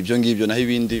nibyo ngibyo naho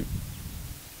ibindi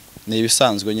ni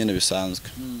ibisanzwe nyine bisanzwe.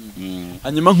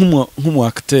 Hanyuma nk'umu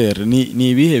acteur ni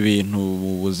ibihe bintu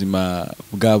mu buzima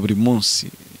bwa buri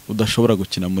munsi udashobora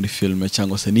gukina muri filme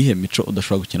cyangwa se nihe mico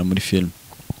udashobora gukina muri filme?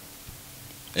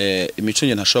 Imico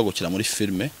nge ntashobora gukina muri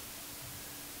filme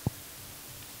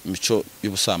imico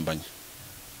y'ubusambanyi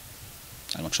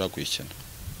ari nshobora kuyikina.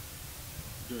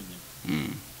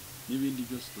 N'ibindi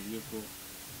byose tuvuye ko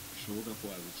bishoboka ko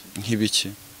wabikina nk'ibiki.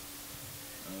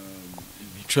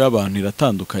 Imico y'abantu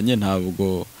iratandukanye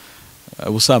ntabwo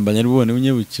ubusambanyi ari bubone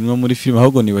bunye bukinwa muri filme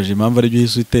ahubwo nibaje impamvu ari byo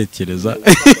hise utekereza.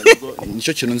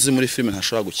 Nicyo kintu nzi muri filme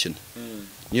ntashobora gukina.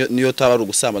 Niyo taba ari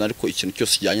ugusambana ariko ikintu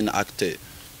cyose kijyanye na acte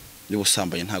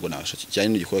y'ubusambanyi ntago nashaka. Kijyanye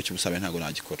n'igikorwa cy'ubusambanyi ntago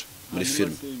nagikora muri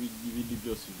filme. Ibindi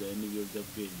byose bijyanye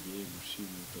n'ibiyobyabwenge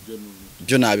gushimuta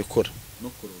byo nabikora. No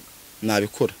kuroga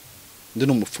nabikora. Ndi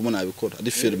n'umupfumu nabikora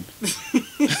ari filme.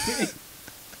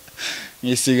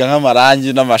 Nisiga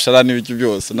nk'amarangi n'amashara n'ibiki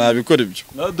byose nabikora ibyo.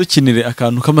 Nawe dukinire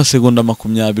akantu k'amasegonda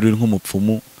 20 uri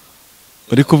nk'umupfumu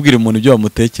uri kubwira umuntu ibyo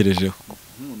wamutekerejeho.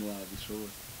 Umuntu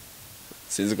wabishobora.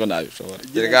 Sinzi ko nabishobora.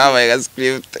 Gerega habaye ga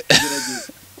script.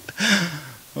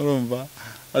 Urumva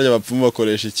ari abapfumu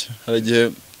bakoresha iki? Hari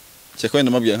igihe cyeko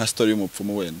wenda mabwiye nka story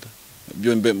y'umupfumu wenda.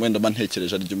 Byo wenda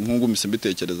bantekereje ari umuhungu mise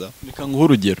mbitekereza. Reka nguhe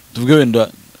urugero. Tuvuge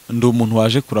wenda ndi umuntu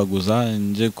waje kuraguza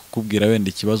nje kukubwira wenda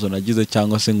ikibazo nagize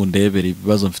cyangwa se ngo ndebere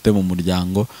ibibazo mfite mu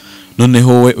muryango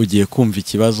noneho we ugiye kumva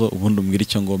ikibazo ubundi umbwira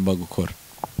icyo ngomba gukora.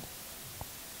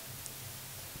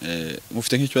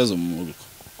 Mufite nk'ikibazo mu rugo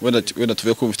wenda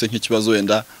tuvuye ko mufite nk'ikibazo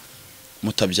wenda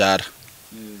mutabyara.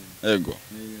 Yego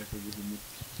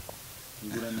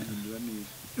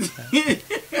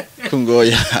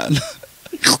kungoya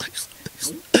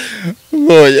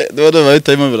ngoya dore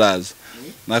bahitamo biraza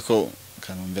nako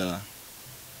kanumbera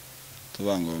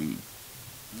tubango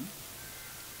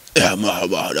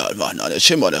mahaba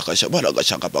shimara kashaba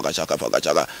gashaka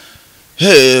bagashaka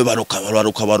he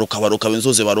baruka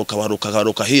inzuzi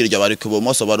baruka hirya bari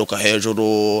kubumoso baruka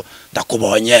hejuru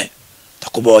ndakubonye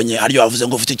ariyo bavuze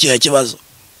ngo ufite ikihe kibazo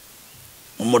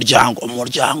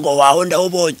umuryango wawe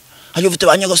ndawubonye ari ufite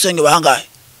banyagosenge bahangaye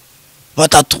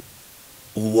 3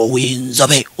 uwo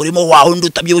winzabe urimo wawe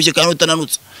ndutabyibushye kandi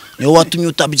utananutse niwe watumye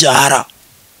utabyara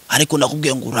ariko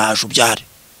nakubwiye ngo uraje ubyare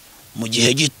mu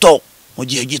gihe gito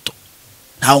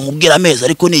ntawe nkubwira amezi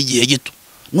ariko ni igihe gito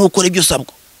nuko ibyo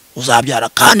usabwa uzabyara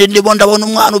kandi ndimo ndabona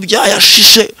umwana ubyaye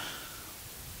ashishe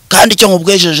kandi cyo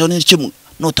nkubwejeje ni kimwe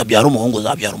nutabyara umuhungu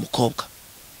uzabyara umukobwa.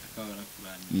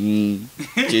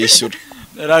 Kishyura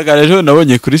naragarejo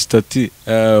nabonye kuri stati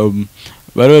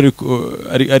bari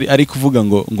ari kuvuga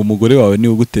ngo umugore wawe ni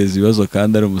uguteza ibibazo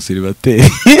kandi ari umusiribateri.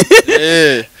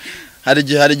 Hari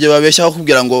gihe babeshya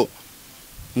bakubwira ngo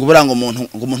buranga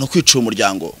umuntu kwica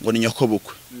umuryango ngo ni nyoko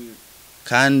bukwe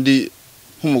kandi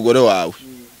nk'umugore wawe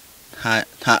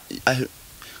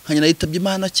nkanyina yitabye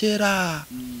Imana kera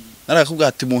narakubwira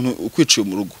ati umuntu ukwiciye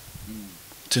mu rugo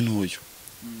ntuyo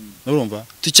urumva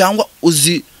cyangwa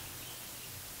uzi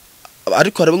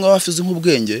ariko hari bamwe bafize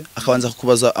nk'ubwenge akabanza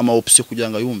kukubaza ama option kugira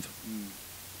ngo yumve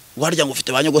warya ngo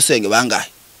ufite banyogosenge bangahe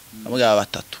amugaba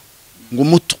batatu ngo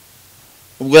muto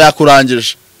ubwo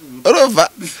yakurangije urumva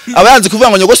abayanze kuvuga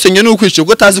ngo nyogosenge ni ukwishyura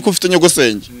ubwo tazi ko ufite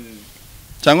nyogosenge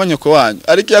cyangwa nyoko wanyu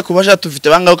ariko yakubaje atufite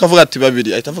bangahe ukavuga ati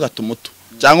babiri ahita avuga ati muto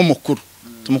cyangwa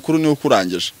umukuru niwe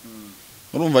ukurangije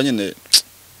urumva nyine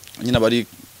bari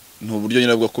n'uburyo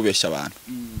nyine bwo kubeshya abantu.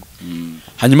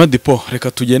 Hanyuma Dipo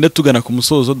reka tugende tugana ku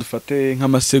musozo dufate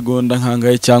nk'amasegonda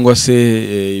nkangaye cyangwa se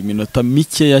iminota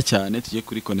mikeya cyane tujye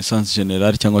kuri connaissance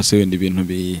generale cyangwa se wenda ibintu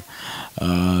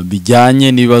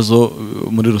bijyanye n'ibibazo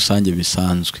muri rusange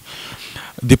bisanzwe.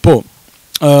 Dipo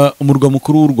umurwa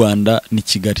mukuru w'u Rwanda ni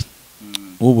Kigali,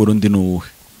 w'u Burundi ni uwuhe?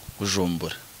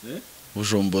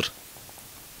 Bujumbura.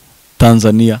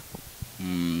 Tanzania?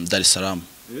 Dar es Salaam.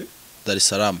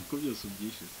 Ko byose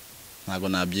ubyishe ntago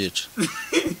nabyica.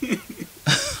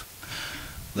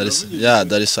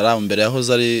 Dar es Salaam mbere yaho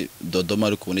zari Dodoma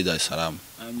ariko ubu ni Dar es Salaam.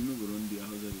 Hanyuma Burundi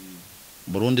aho zari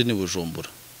Burundi ni Bujumbura.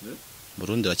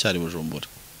 Burundi racyari Bujumbura.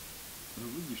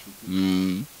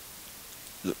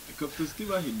 Kapusiti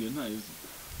bahinduye ntayizi.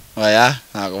 Oya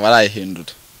ntago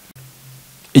barayihindura.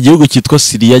 Igihugu cyitwa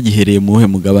Syria gihereye mu uhe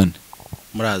mugabane?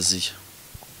 Muri Aziya.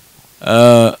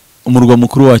 Umurwa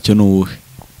mukuru wacyo ni uwuhe?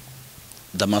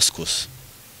 Damascus.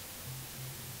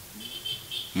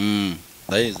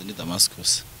 Ndayizi ni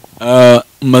Damascus.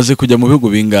 Maze kujya mu bihugu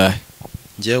bingahe?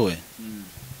 Njyewe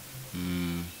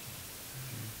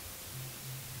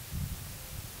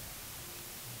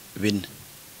bine.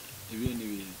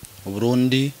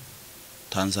 Burundi,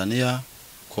 Tanzania,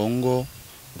 Congo,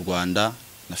 Rwanda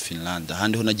na Finland.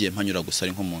 Ahandi ho nagiye mpanyura gusa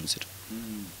ari nko mu nzira.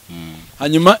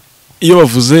 Hanyuma iyo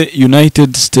bavuze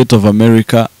United States of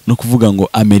America no kuvuga ngo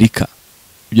Amerika,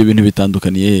 ibyo bintu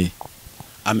bitandukaniye?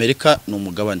 Amerika ni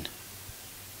umugabane.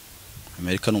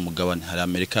 Hari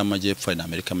Amerika y'amajyepfo na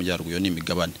Amerika y'amajyaruguru, ni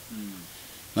imigabane.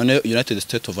 None United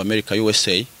States of America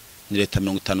USA ni leta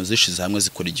 50 zishize hamwe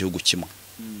zikora igihugu kimwe.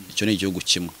 Icyo ni igihugu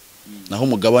kimwe. Naho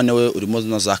umugabane we urimo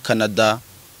na za Canada,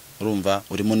 urumva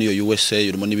urimo niyo USA,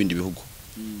 urimo n'ibindi bihugu.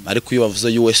 Ariko iyo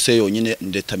bavuze USA yonyine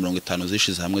ni leta 50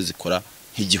 zishize hamwe zikora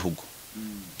nk'igihugu.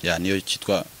 Niyo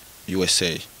cyitwa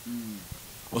USA.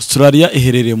 Australia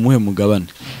iherereye mu uhe mugabane?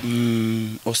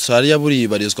 Australia buri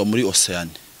ibarizwa muri Ocean.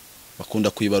 Bakunda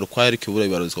kuyibara kwa ariko buri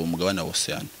ibarizwa mu mugabane wa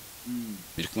Ocean.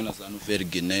 Biri kumwe na za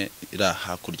Nouvelle-Guinée ira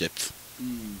hakurya epfo.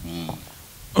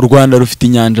 Rwanda rufite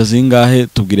inyanja zingahe?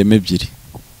 Tubwireme ebyiri.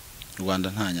 Rwanda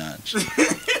nta nyanja.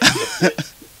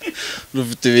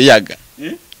 Rufite ibiyaga.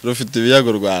 Rufite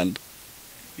ibiyaga Rwanda.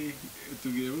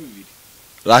 Tubwireme bibiri.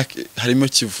 Harimo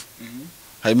Kivu.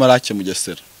 Harimo Lake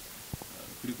Mugesera.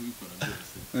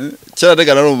 Cyera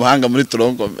rega ari umuhanga muri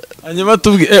tronkome. Hanyuma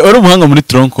tubwire uri umuhanga muri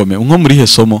tronkome nko muri he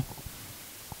somo?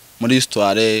 Muri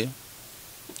histoire,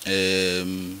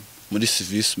 muri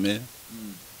civisme,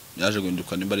 yaje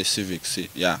guhinduka nimba ari civics,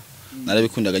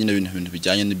 narabikundaga nyine ibintu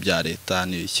bijyanye n'ibya leta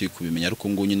ni iki kubimenya ariko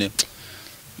ngo nyine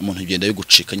umuntu igenda yo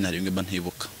gucika nyine hari bimwe mba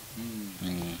ntibuka.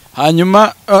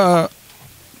 Hanyuma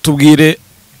tubwire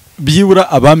byibura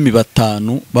abami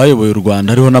batanu bayoboye u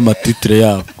Rwanda hariho n'amatitre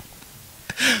yabo.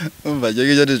 Umva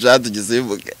giye n'ijatu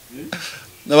gisimbuke.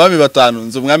 Nabami batanu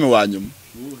nzi umwami wa nyuma.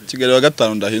 Kigali wa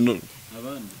gatanu ndahinura.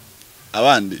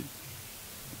 Abandi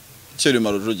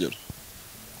Cyirima Rujugiro.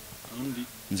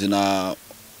 Nzi na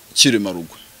Cyirima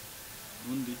Rugwe.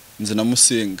 Nzi na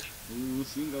Musinga.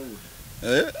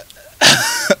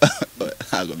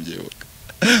 Ntago mbyibuka.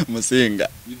 Musinga.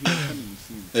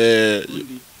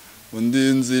 Undi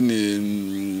nzi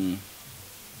ni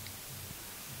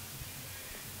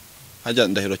hajya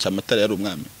Ndahiro Cyamatare yari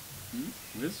umwami.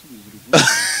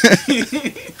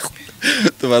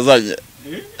 Tubazanye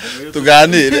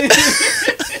tuganire.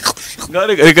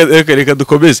 Reka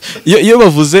dukomeze. Iyo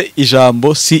bavuze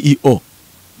ijambo CEO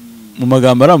mu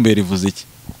magambo arambuye rivuze iki?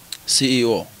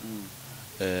 CEO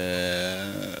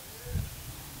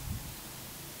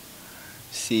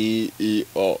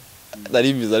CEO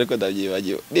ndaribiza ariko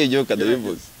ndabyibagiwe. Nibyo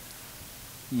kadabivuze.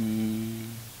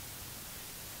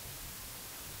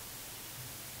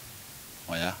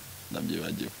 Oya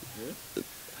ndabyibagiwe.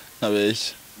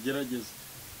 Nabeshya. Gerageza.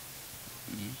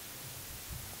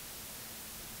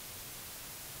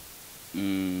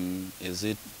 Is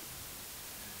it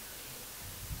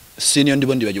senior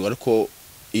ndibo ndibagiwe ariko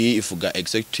ivuga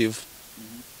executive.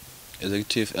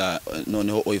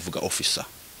 Noneho ivuga officer.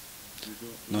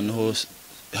 Noneho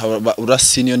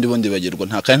urasi niyo ndibundi bagirwa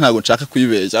nta kandi ntago nshaka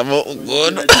kuyibeshyamo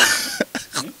ugono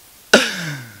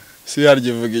si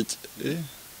yaryivuga iki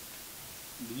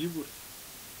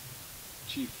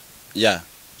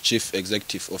chief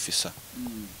executive officer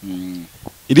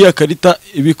iriya karita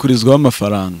ibikurizwaho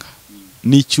amafaranga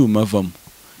n'icyuma avamo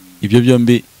ibyo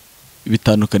byombi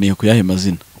bitandukaniye ku yahe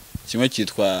mazina kimwe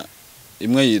cyitwa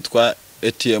imwe yitwa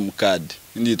ATM card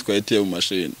indi yitwa ATM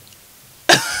machine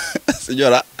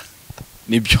sijora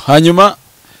nibyo hanyuma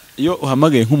iyo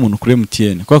uhamagaye nk'umuntu kuri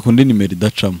MTN kwa kundi nimero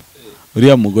idacamo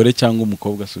uriya mugore cyangwa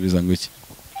umukobwa asubiza ngo iki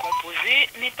composé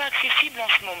n'est pas accessible en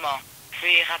ce moment.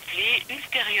 Veuillez rappeler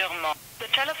ultérieurement. The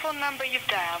telephone number you've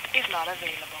dialed is not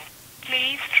available.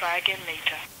 Please try again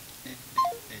later.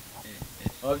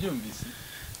 wabyumvise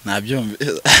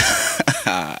nabyumvise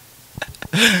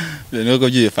Bino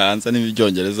by'ifaransa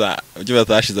n'ibyongereza byo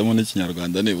batashizemo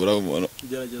n'ikinyarwanda nibura umuntu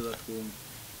gerageza twumve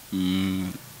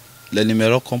le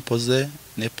numéro composé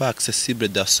n'est pas accessible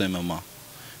dans ce moment.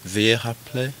 Veuillez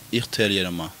rappeler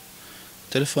ultérieurement.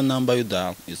 Telephone number you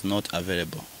dial is not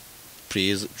available.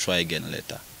 Please try again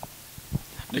later.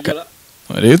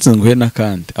 rero nguhe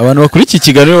nakandi abantu bakuri iki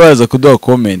kiganiro baza kuduha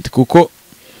comment kuko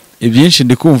ibyinshi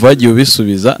ndi kumva bagiye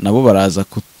ubisubiza nabo baraza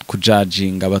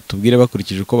kujudginga batubwire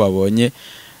bakurikije uko babonye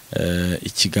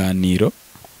ikiganiro.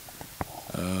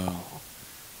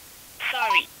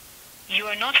 Sorry, you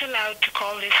are not allowed to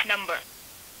call this number.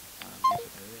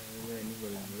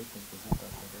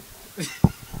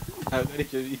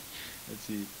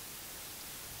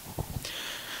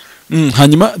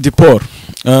 hanyuma Dipol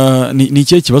ni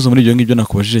ikihe kibazo muri ibyo ngibyo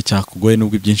nakubajije cyakugoye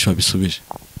nubwo ibyinshi wabisubije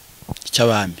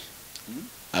cy'abami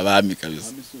abami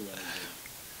kabisa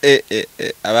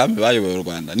abami bayoboye u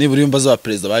Rwanda niburi imbazo ba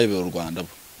president bayoboye u Rwanda bo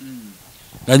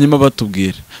hanyuma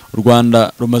batubwira u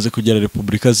Rwanda rumaze kugera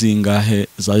repubulika zingahe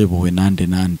zayobowe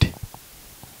nande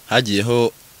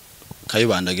hagiyeho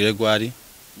Kayibanda Gregoire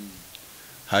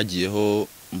hagiyeho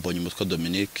Mbonye umutwe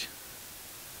Dominique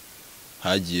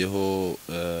hagiyeho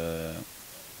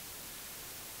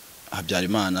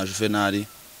Habyarimana Juvenal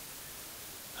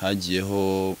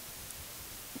hagiyeho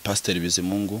Pasteur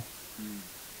Bizimungu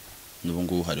n'ubu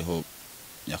ngubu hariho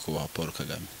nyakubahwa Paul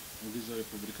Kagame izo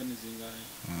repubulika ni zingahe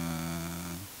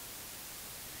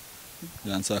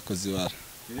Yansakozi wara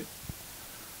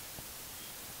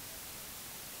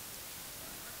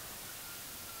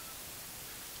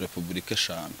Repubulika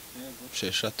 5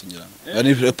 sheshatu ngira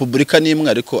bari repubulika nimwe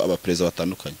ariko abaperezida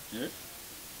batandukanye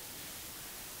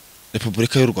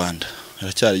Repubulika y'u Rwanda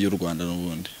iracyari y'u Rwanda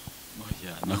n'ubundi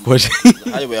nakoje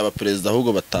hayoboye abaperezida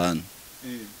ahubwo batanu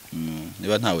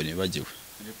niba ntawe nibagiwe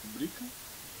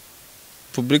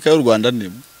Repubulika y'u Rwanda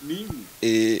nimwe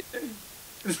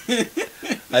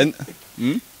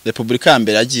Repubulika ya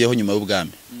mbere yagiyeho nyuma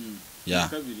y'ubwami ya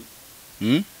kabiri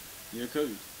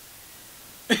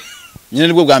nyine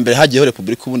nibwo bwa mbere hagiyeho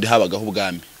repubulika ubundi habagaho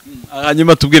ubwami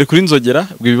hanyuma tubwire kuri Nzogera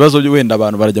ubwo ibibazo byo wenda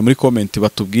abantu barajya muri comment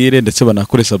batubwire ndetse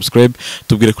banakore subscribe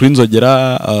tubwire kuri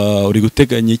Nzogera uri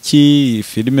guteganya iki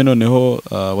filme noneho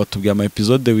watubwiye ama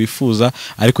episode wifuza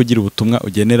ariko ugira ubutumwa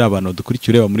ugenera abantu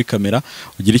badukurikira ureba muri kamera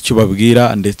ugira icyo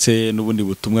babwira ndetse n'ubundi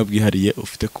butumwa bwihariye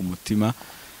ufite ku mutima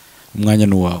umwanya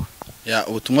n'uwawe ya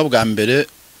ubutumwa bwa mbere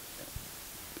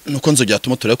nuko Nzogera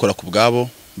turekora ku bwabo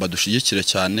badushigikire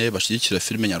cyane bashigikire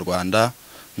filme nyarwanda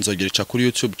Nzogera ica kuri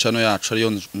YouTube channel yacu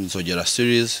ariyo Nzogera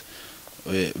series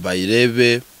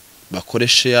bayirebe bakore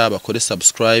share bakore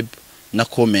subscribe na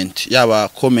comment yaba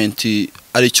comment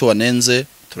ari cyo wanenze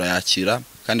turayakira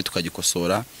kandi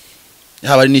tukagikosora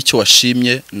yaba ari n'icyo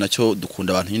washimye nacyo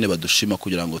dukunda abantu nyine badushima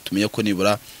kugira ngo tumenye ko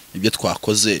nibura ibyo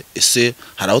twakoze ese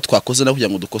hari aho twakoze na kugira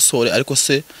ngo dukosore ariko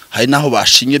se hari naho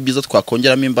bashimye byiza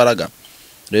twakongeramo imbaraga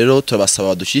rero turabasaba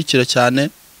badushyikire cyane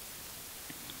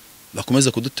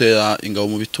bakomeze kudutera ingabo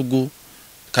mu bitugu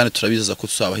kandi turabizeza ko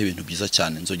tuzabaho ibintu byiza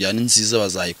cyane Nzogera ni nziza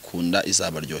bazayikunda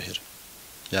izabaryohera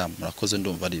ya murakoze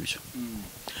ndumva ari ibyo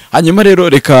hanyuma rero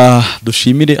reka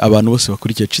dushimire abantu bose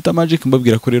bakurikiye Chita Magic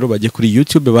mbabwira ko rero bajye kuri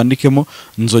YouTube bandikemo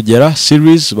Nzogera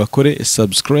series bakore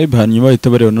subscribe hanyuma bahita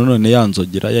bareba none ya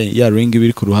Nzogera ya ring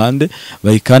biri ku ruhande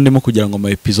bayikandemo kugira ngo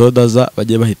ama episode aza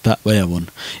bajye bahita bayabona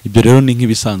ibyo rero ni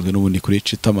nk'ibisanzwe n'ubundi kuri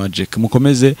Chita Magic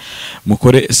mukomeze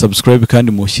mukore subscribe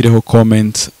kandi mushyireho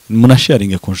comment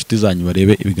munasharinge ku nshuti zanyu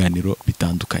barebe ibiganiro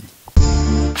bitandukanye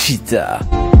Chita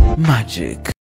Magic.